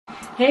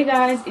Hey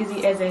guys,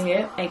 Izzy Eze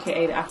here,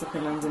 aka the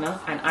African Londoner,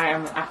 and I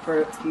am an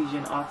Afro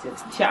fusion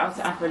artist. Shout out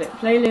to Afrolit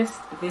Playlist.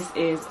 This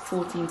is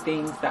 14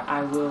 things that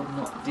I will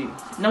not do.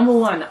 Number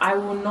 1, I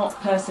will not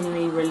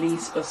personally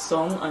release a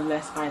song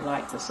unless I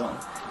like the song.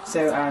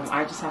 So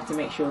I just have to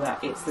make sure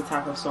that it's the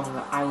type of song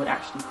that I would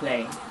actually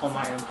play on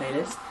my own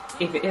playlist.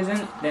 If it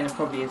isn't, then it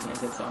probably isn't a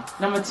good song.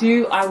 Number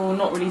 2, I will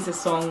not release a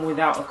song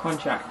without a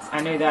contract.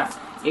 I know that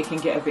it can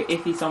get a bit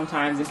iffy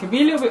sometimes. It can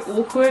be a little bit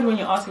awkward when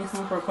you're asking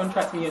someone for a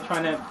contract when you're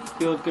trying to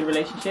build good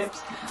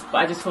relationships. But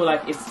I just feel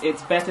like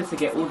it's better to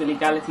get all the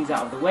legalities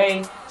out of the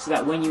way so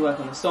that when you work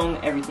on the song,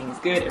 everything is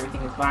good,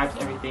 everything is vibes,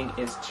 everything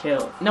is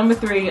chill. Number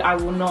 3, I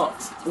will not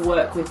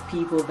work with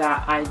people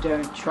that I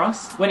don't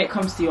trust. When it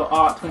comes to your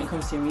art, when it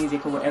comes to your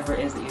music or whatever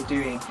it is that you're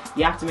doing,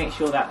 you have to make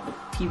sure that the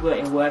people that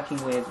you're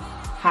working with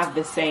have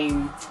the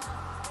same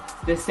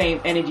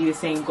energy, the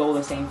same goal,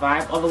 the same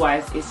vibe.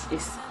 Otherwise,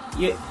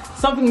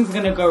 something's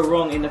gonna go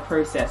wrong in the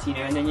process, you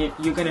know, and then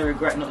you're gonna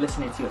regret not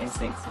listening to your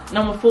instincts.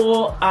 Number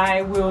 4,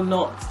 I will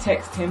not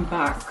text him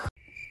back.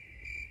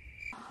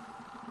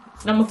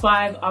 Number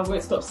 5, I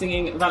won't stop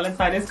singing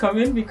Valentine is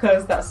Coming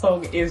because that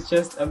song is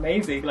just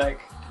amazing.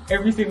 Like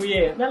every single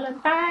year,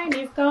 Valentine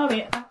is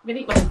coming.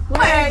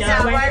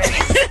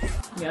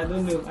 Yeah, I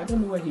don't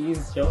know where he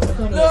is, Joe. I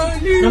don't know.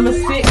 Number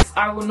 6,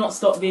 I will not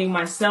stop being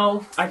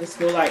myself. I just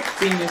feel like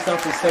being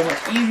yourself is so much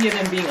easier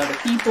than being other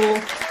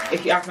people.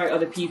 If you act like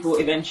other people,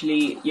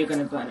 eventually you're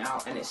gonna burn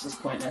out and it's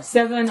just pointless.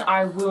 7,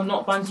 I will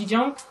not bungee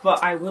jump,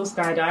 but I will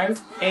skydive.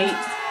 8,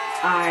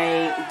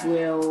 I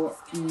will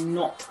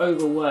not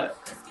overwork.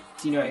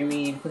 Do you know what I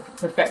mean?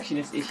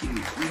 Perfectionist issues.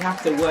 You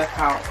have to work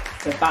out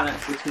the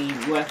balance between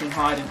working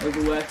hard and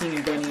overworking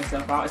and burning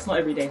yourself out. It's not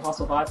every day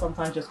hustle hard,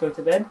 sometimes just go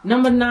to bed.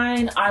 Number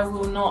 9, I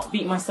will not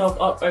beat myself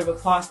up over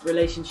past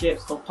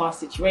relationships or past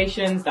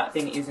situations. That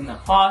thing is in the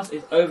past,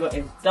 it's over,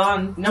 it's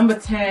done. Number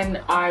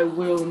 10, I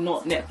will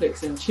not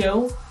Netflix and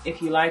chill.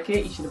 If you like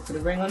it, you should have put a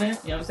ring on it.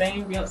 You know what I'm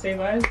saying? Beyonce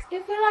vibes.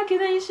 If you like it,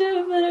 then you should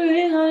have put a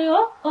ring on it.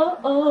 Oh, oh,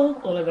 oh.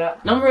 All of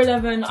that. Number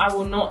 11, I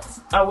will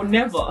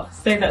never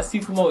say that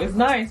Supermalt is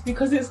nice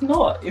because it's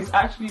not. It's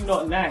actually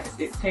not nice.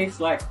 It tastes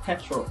like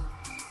petrol.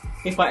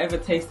 If I ever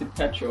tasted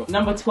petrol.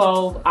 Number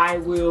 12,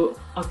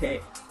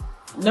 okay,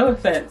 no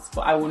offense,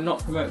 but I will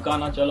not promote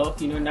Ghana Jollof.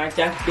 You know,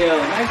 Nigeria's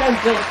girl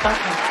stuck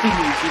in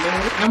things, you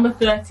know. Number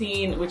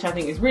 13, which I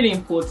think is really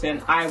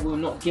important, I will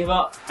not give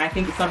up. I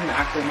think it's something that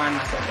I have to remind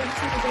myself every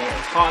single day.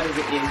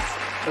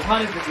 As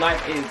hard as this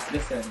life is,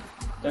 listen,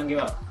 don't give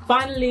up.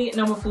 Finally,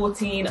 number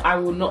 14, I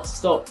will not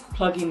stop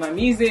plugging my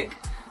music.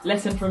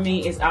 Lesson From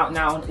Me is out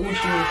now on all streaming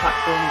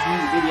platforms.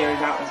 Music video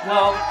is out as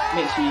well.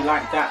 Make sure you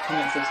like that,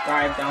 comment,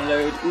 subscribe,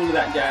 download, all of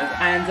that jazz.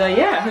 And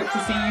yeah, I hope to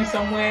see you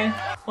somewhere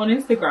on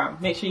Instagram.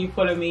 Make sure you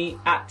follow me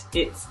at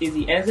It's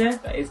Izzy Eze.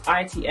 That is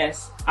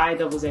ITSIZZYEZE.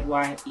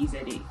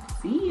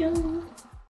 See you.